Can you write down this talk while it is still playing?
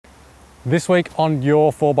This week on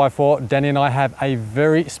Your 4x4, Danny and I have a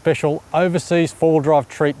very special overseas four-wheel drive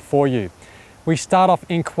treat for you. We start off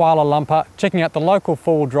in Kuala Lumpur, checking out the local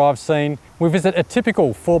four-wheel drive scene. We visit a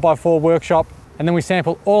typical 4x4 workshop, and then we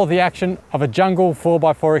sample all of the action of a jungle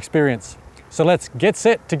 4x4 experience. So let's get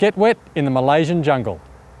set to get wet in the Malaysian jungle.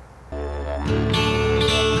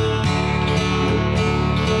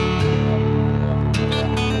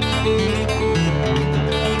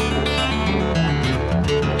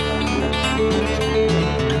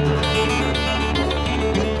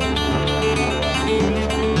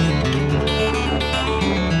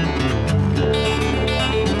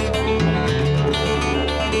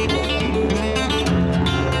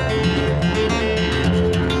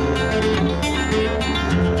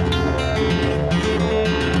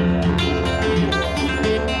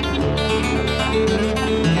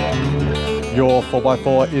 Your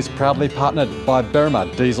 4x4 is proudly partnered by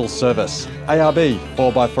Berrima Diesel Service, ARB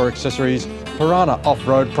 4x4 accessories, Piranha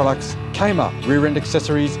off-road products, Kama rear end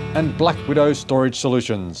accessories and Black Widow storage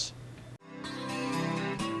solutions.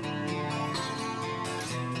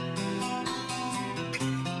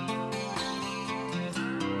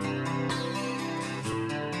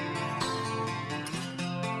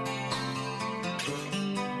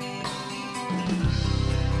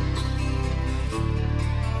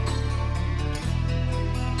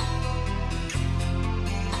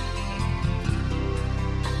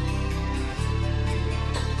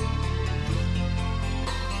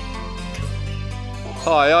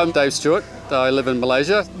 Hi, I'm Dave Stewart. I live in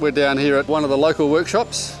Malaysia. We're down here at one of the local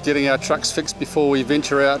workshops, getting our trucks fixed before we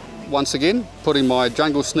venture out once again, putting my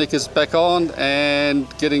jungle sneakers back on and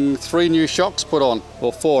getting 3 new shocks put on,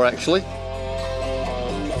 or 4 actually.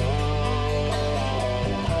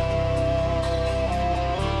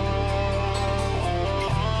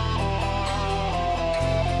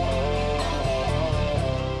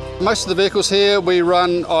 Most of the vehicles here we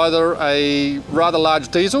run either a rather large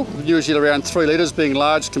diesel, usually around 3 litres being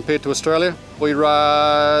large compared to Australia. We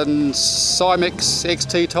run Cymex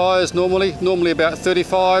XT tyres normally about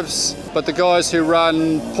 35s, but the guys who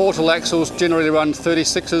run portal axles generally run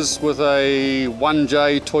 36s with a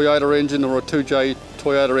 1J Toyota engine or a 2J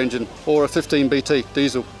Toyota engine or a 15BT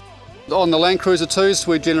diesel. On the Land Cruiser 2s,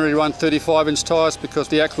 we generally run 35-inch tyres because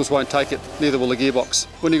the axles won't take it, neither will the gearbox.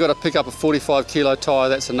 When you've got to pick up a 45 kilo tyre,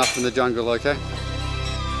 that's enough in the jungle, okay?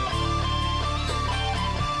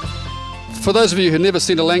 For those of you who've never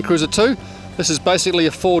seen a Land Cruiser 2, this is basically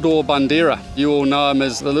a 4-door Bandera. You all know them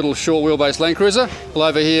as the little short wheelbase Land Cruiser. Well,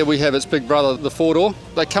 over here we have its big brother, the 4-door.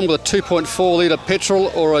 They come with a 2.4 litre petrol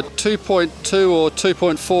or a 2.2 or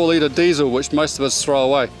 2.4 litre diesel, which most of us throw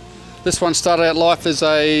away. This one started out life as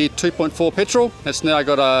a 2.4 petrol. It's now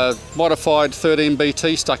got a modified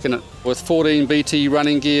 13BT stuck in it with 14BT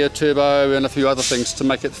running gear, turbo and a few other things to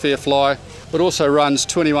make it fair fly. It also runs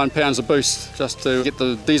 21 pounds of boost just to get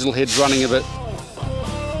the diesel heads running a bit.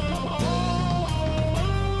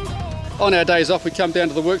 On our days off we come down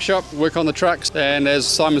to the workshop, work on the trucks, and as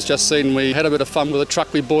Simon's just seen, we had a bit of fun with a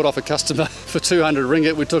truck we bought off a customer for 200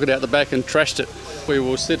 ringgit. We took it out the back and trashed it. We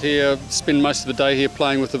will sit here, spend most of the day here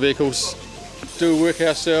playing with the vehicles, do work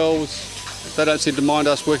ourselves. They don't seem to mind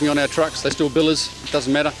us working on our trucks, they're still billers, it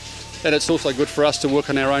doesn't matter. And it's also good for us to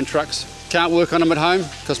work on our own trucks. Can't work on them at home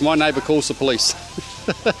because my neighbour calls the police.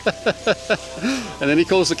 And then he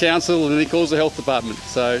calls the council and then he calls the health department.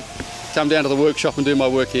 So come down to the workshop and do my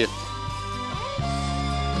work here.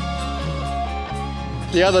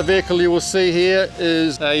 The other vehicle you will see here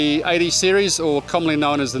is a 80 series, or commonly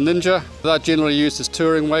known as the Ninja. They're generally used as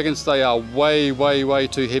touring wagons. They are way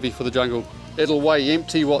too heavy for the jungle. It'll weigh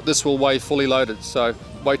empty what this will weigh fully loaded, so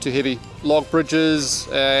way too heavy. Log bridges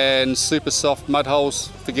and super soft mud holes,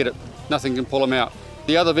 forget it. Nothing can pull them out.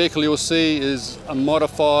 The other vehicle you'll see is a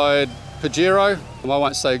modified Pajero. I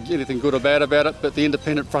won't say anything good or bad about it, but the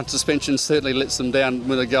independent front suspension certainly lets them down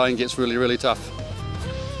when the going gets really tough.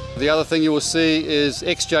 The other thing you will see is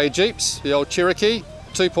XJ Jeeps, the old Cherokee,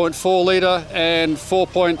 2.4 litre and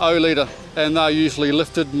 4.0 litre, and they're usually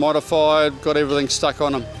lifted, modified, got everything stuck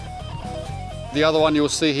on them. The other one you'll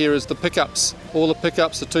see here is the pickups. All the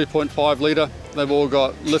pickups are 2.5 litre, they've all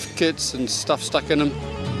got lift kits and stuff stuck in them.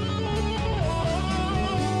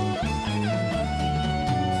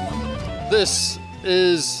 This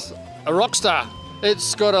is a Rockstar.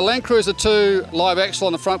 It's got a Land Cruiser 2 live axle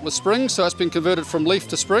on the front with springs, so it's been converted from leaf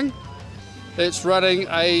to spring. It's running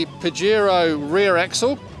a Pajero rear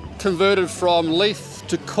axle, converted from leaf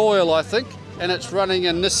to coil, I think, and it's running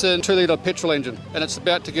a Nissan 2-litre petrol engine, and it's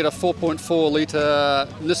about to get a 4.4 litre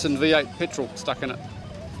Nissan V8 petrol stuck in it.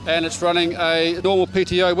 And it's running a normal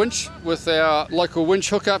PTO winch with our local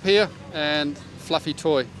winch hookup here, and fluffy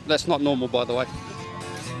toy. That's not normal, by the way.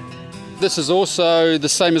 This is also the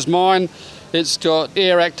same as mine. It's got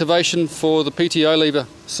air activation for the PTO lever.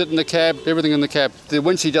 Sit in the cab, everything in the cab. The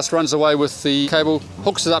winchy just runs away with the cable,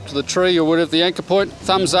 hooks it up to the tree or whatever, the anchor point,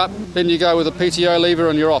 thumbs up, then you go with the PTO lever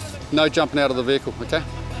and you're off. No jumping out of the vehicle, okay?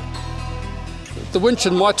 The winch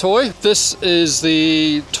in my toy, this is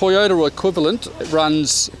the Toyota equivalent. It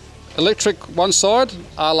runs electric one side,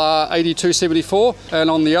 a la 8274, and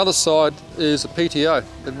on the other side is a PTO.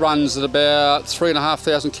 It runs at about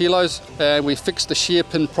 3,500 kilos, and we fixed the shear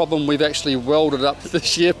pin problem. We've actually welded up the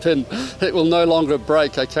shear pin. It will no longer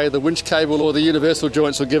break, okay? The winch cable or the universal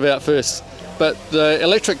joints will give out first. But the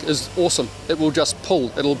electric is awesome. It will just pull.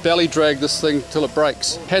 It'll belly drag this thing till it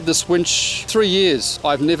breaks. Had this winch 3 years.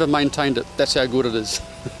 I've never maintained it. That's how good it is.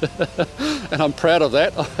 And I'm proud of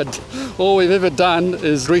that. All we've ever done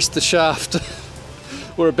is grease the shaft.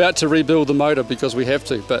 We're about to rebuild the motor because we have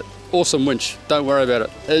to, but awesome winch. Don't worry about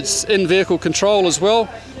it. It's in-vehicle control as well.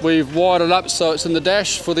 We've wired it up so it's in the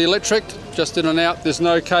dash for the electric, just in and out. There's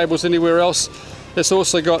no cables anywhere else. It's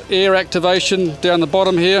also got air activation down the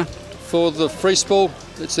bottom here for the free spool.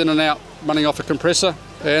 It's in and out, running off a compressor,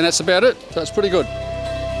 and that's about it. So it's pretty good.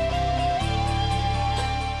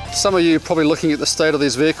 Some of you are probably looking at the state of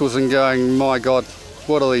these vehicles and going, my God,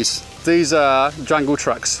 what are these? These are jungle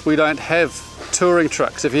trucks. We don't have touring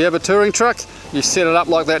trucks. If you have a touring truck, you set it up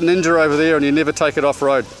like that Ninja over there and you never take it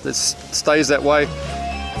off-road. It stays that way.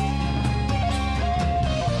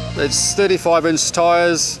 It's 35-inch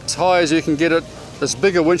tyres, as high as you can get it, as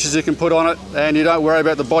big a winch as you can put on it, and you don't worry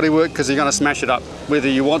about the bodywork because you're going to smash it up, whether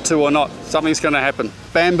you want to or not. Something's going to happen.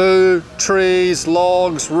 Bamboo, trees,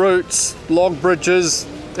 logs, roots, log bridges,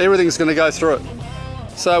 everything's going to go through it.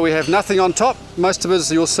 So we have nothing on top. Most of us,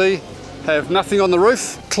 you'll see, have nothing on the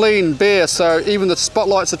roof. Clean, bare, so even the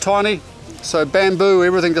spotlights are tiny. So bamboo,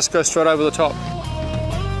 everything just goes straight over the top.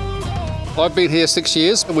 I've been here 6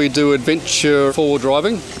 years. We do adventure four-wheel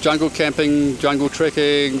driving, jungle camping, jungle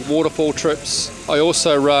trekking, waterfall trips. I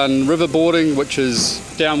also run riverboarding, which is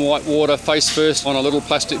down white water, face first, on a little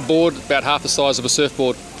plastic board, about half the size of a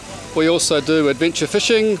surfboard. We also do adventure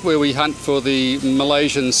fishing, where we hunt for the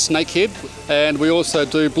Malaysian snakehead. And we also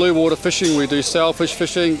do blue water fishing, we do sailfish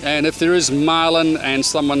fishing. And if there is marlin and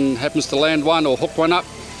someone happens to land one or hook one up,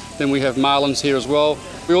 then we have marlins here as well.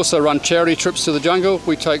 We also run charity trips to the jungle.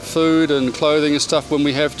 We take food and clothing and stuff when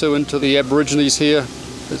we have to into the Aborigines here.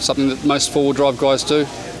 It's something that most four-wheel drive guys do.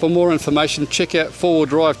 For more information, check out 4Wheel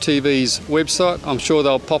Drive TV's website. I'm sure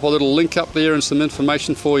they'll pop a little link up there and some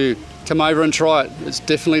information for you. Come over and try it. It's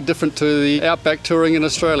definitely different to the outback touring in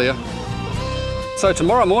Australia. So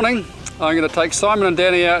tomorrow morning, I'm going to take Simon and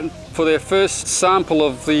Danny out for their first sample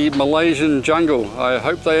of the Malaysian jungle. I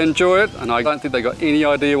hope they enjoy it, and I don't think they got any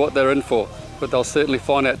idea what they're in for. But they'll certainly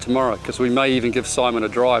find out tomorrow, because we may even give Simon a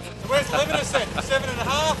drive. Where's the limiter set?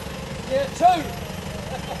 7.5? Yeah,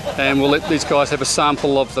 2. And we'll let these guys have a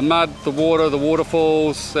sample of the mud, the water, the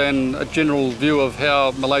waterfalls, and a general view of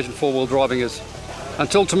how Malaysian four-wheel driving is.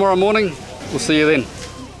 Until tomorrow morning, we'll see you then.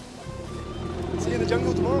 See you in the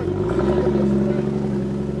jungle tomorrow.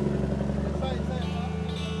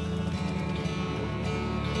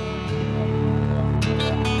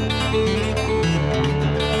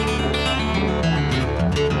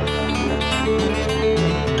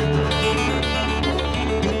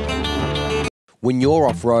 When you're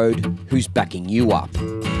off-road, who's backing you up?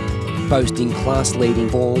 Boasting class-leading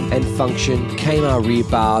form and function, Kmart rear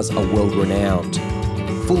bars are world-renowned.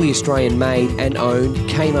 Fully Australian-made and owned,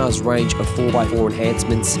 Kmart's range of 4x4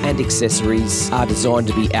 enhancements and accessories are designed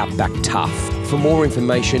to be outback tough. For more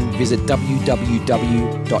information, visit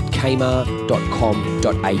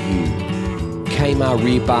www.kmart.com.au. Kmart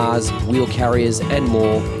rear bars, wheel carriers and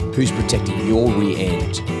more, who's protecting your rear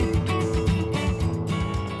end?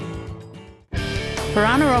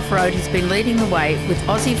 Berrima Off-Road has been leading the way with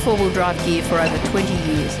Aussie four-wheel drive gear for over 20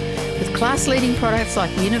 years. With class-leading products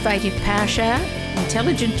like the innovative Power Shower,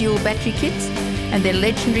 intelligent dual battery kits and their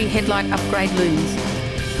legendary headlight upgrade looms.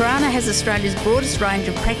 Berrima has Australia's broadest range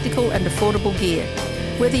of practical and affordable gear.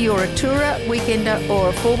 Whether you're a tourer, weekender or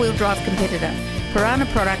a four-wheel drive competitor, Berrima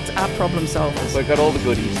products are problem solvers. We've got all the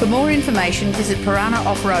goodies. For more information, visit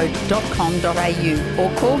berrimaoffroad.com.au or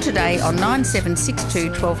call today on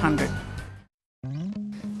 9762 1200.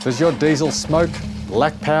 Does your diesel smoke,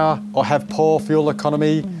 lack power or have poor fuel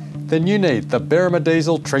economy? Then you need the Berrima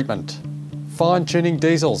Diesel treatment. Fine-tuning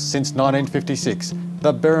diesels since 1956,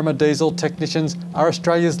 the Berrima Diesel technicians are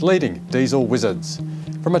Australia's leading diesel wizards.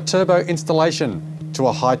 From a turbo installation to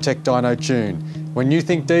a high-tech dyno tune, when you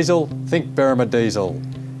think diesel, think Berrima Diesel.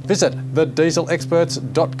 Visit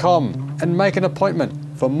thedieselexperts.com and make an appointment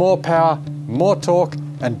for more power, more torque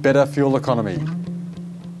and better fuel economy.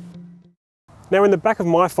 Now in the back of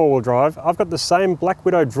my four-wheel drive, I've got the same Black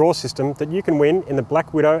Widow draw system that you can win in the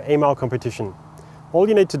Black Widow email competition. All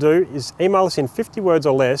you need to do is email us in 50 words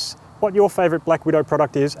or less what your favourite Black Widow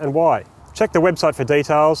product is and why. Check the website for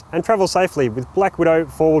details and travel safely with Black Widow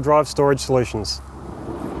four-wheel drive storage solutions.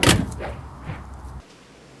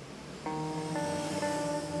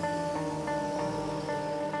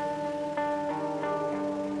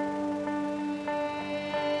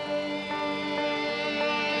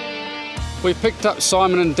 We picked up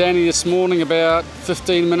Simon and Danny this morning about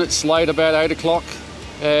 15 minutes late, about 8 o'clock,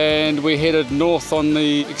 and we headed north on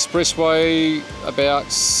the expressway about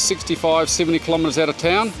 65-70 kilometres out of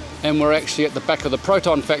town, and we're actually at the back of the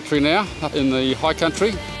Proton factory now, up in the high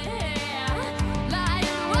country.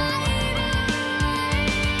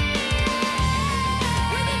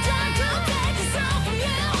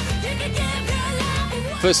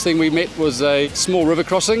 First thing we met was a small river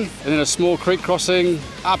crossing and then a small creek crossing,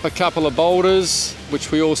 up a couple of boulders,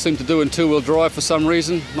 which we all seem to do in two-wheel drive for some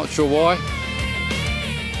reason, not sure why.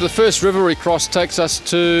 The first river we crossed takes us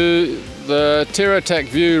to the Terratac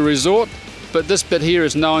View Resort, but this bit here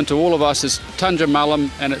is known to all of us as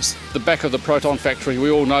Tunjamalum, and it's the back of the Proton factory.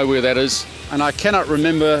 We all know where that is, and I cannot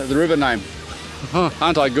remember the river name.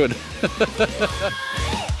 Aren't I good?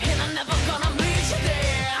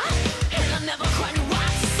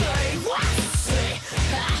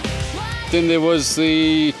 Then there was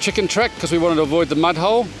the chicken track, because we wanted to avoid the mud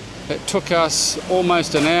hole. It took us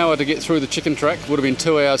almost an hour to get through the chicken track. Would have been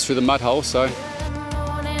 2 hours through the mud hole, so.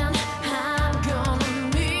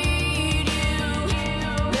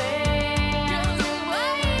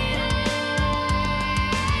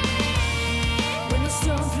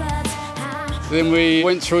 Then we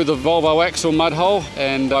went through the Volvo axle mud hole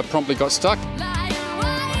and I promptly got stuck.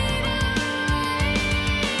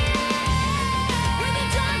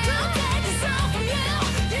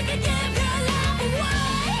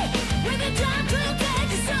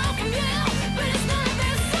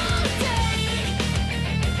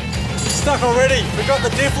 Stuck already, forgot the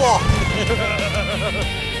diff lock.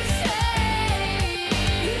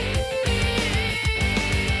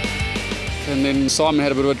 And then Simon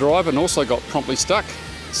had a bit of a drive and also got promptly stuck.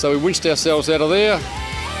 So we winched ourselves out of there.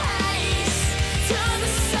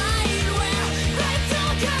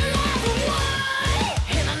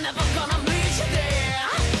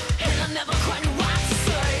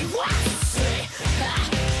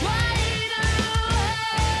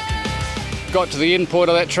 Got to the end point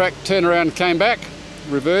of that track, turned around, came back,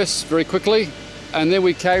 reverse very quickly, and then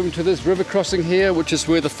we came to this river crossing here, which is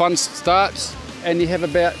where the fun starts, and you have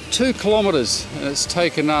about 2 kilometres, and it's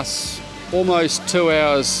taken us almost 2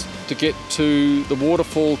 hours to get to the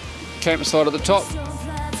waterfall campsite at the top.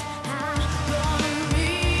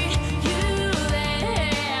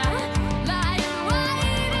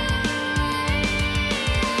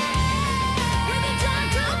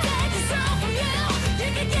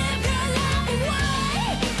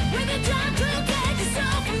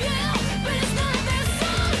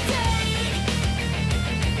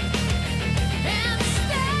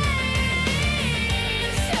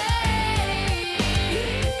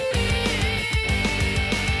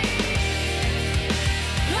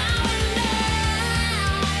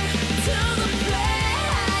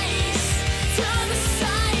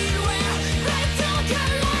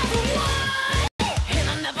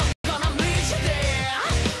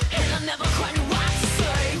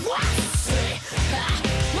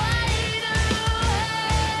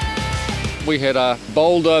 We had a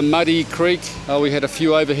boulder, muddy creek. We had a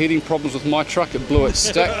few overheating problems with my truck. It blew its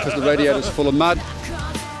stack because the radiator's full of mud.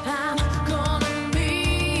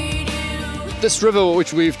 This river,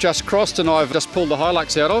 which we've just crossed and I've just pulled the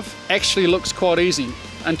Hilux out of, actually looks quite easy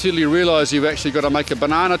until you realise you've actually got to make a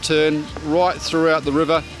banana turn right throughout the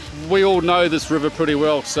river. We all know this river pretty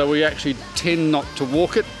well, so we actually tend not to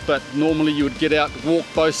walk it, but normally you would get out, walk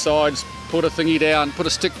both sides, put a thingy down, put a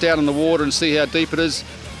stick down in the water and see how deep it is.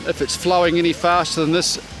 If it's flowing any faster than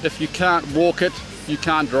this, if you can't walk it, you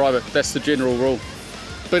can't drive it. That's the general rule.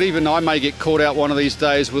 But even I may get caught out one of these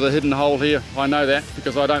days with a hidden hole here. I know that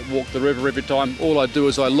because I don't walk the river every time. All I do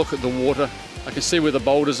is I look at the water. I can see where the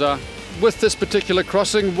boulders are. With this particular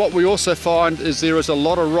crossing, what we also find is there is a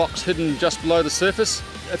lot of rocks hidden just below the surface.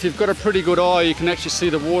 If you've got a pretty good eye, you can actually see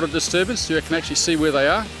the water disturbance. You can actually see where they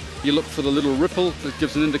are. You look for the little ripple that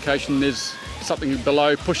gives an indication there's something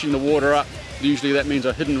below pushing the water up. Usually that means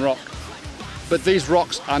a hidden rock. But these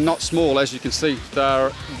rocks are not small, as you can see.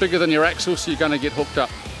 They're bigger than your axle, so you're going to get hooked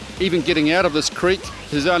up. Even getting out of this creek,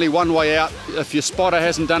 there's only one way out. If your spotter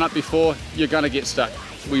hasn't done it before, you're going to get stuck.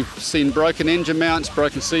 We've seen broken engine mounts,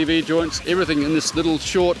 broken CV joints, everything in this little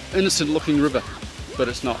short, innocent looking river, but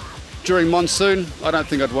it's not. During monsoon, I don't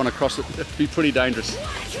think I'd want to cross it. It'd be pretty dangerous.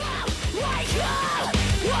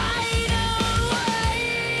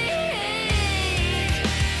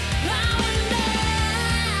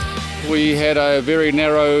 We had a very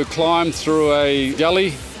narrow climb through a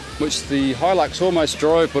gully, which the Hilux almost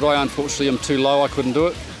drove, but I unfortunately am too low, I couldn't do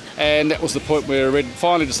it. And that was the point where Red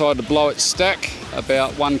finally decided to blow its stack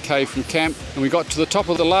about 1k from camp. And we got to the top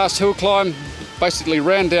of the last hill climb, basically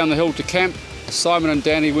ran down the hill to camp. Simon and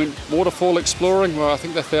Danny went waterfall exploring, where I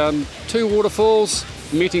think they found 2 waterfalls,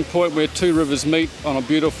 meeting point where 2 rivers meet on a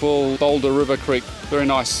beautiful Boulder River Creek. Very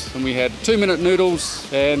nice. And we had 2-minute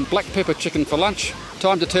noodles and black pepper chicken for lunch.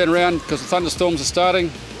 Time to turn around because the thunderstorms are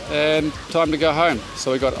starting, and time to go home.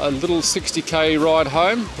 So we got a little 60k ride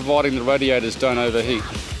home, providing the radiators don't overheat.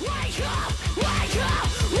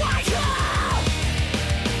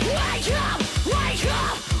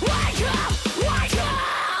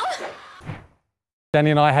 Danny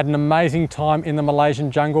and I had an amazing time in the Malaysian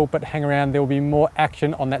jungle, but hang around, there will be more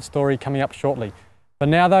action on that story coming up shortly. For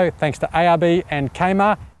now though, thanks to ARB and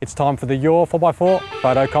Kmart, it's time for the Your 4x4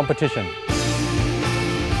 photo competition.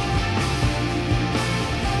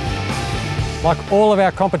 Like all of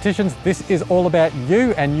our competitions, this is all about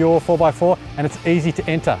you and your 4x4, and it's easy to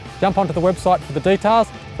enter. Jump onto the website for the details.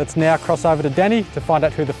 Let's now cross over to Danny to find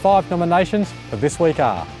out who the 5 nominations for this week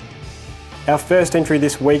are. Our first entry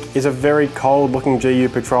this week is a very cold looking GU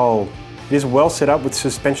Patrol. It is well set up with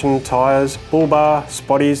suspension tyres, bull bar,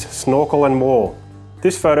 spotties, snorkel and more.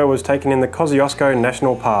 This photo was taken in the Kosciuszko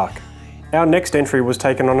National Park. Our next entry was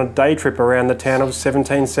taken on a day trip around the town of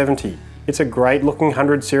 1770. It's a great looking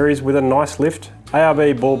 100 series with a nice lift,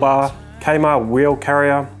 ARB bull bar, Kmart wheel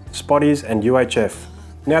carrier, spotties and UHF.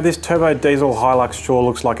 Now this turbo diesel Hilux sure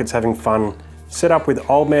looks like it's having fun. Set up with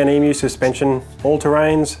Old Man Emu suspension,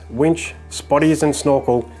 all-terrains, winch, spotties and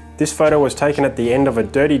snorkel, this photo was taken at the end of a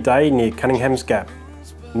dirty day near Cunningham's Gap.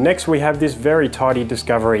 Next we have this very tidy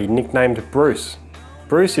discovery nicknamed Bruce.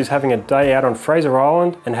 Bruce is having a day out on Fraser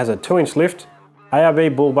Island and has a 2-inch lift,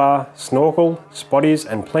 ARB bull bar, snorkel, spotties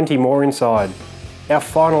and plenty more inside. Our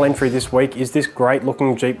final entry this week is this great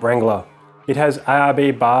looking Jeep Wrangler. It has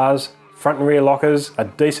ARB bars, front and rear lockers, a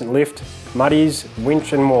decent lift, muddies,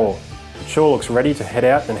 winch and more. It sure looks ready to head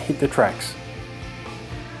out and hit the tracks.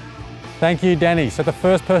 Thank you, Danny. So the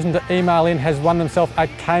first person to email in has won themselves a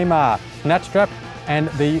Kmart snatch strap, and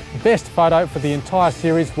the best photo for the entire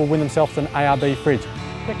series will win themselves an ARB fridge.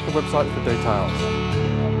 Check the website for details.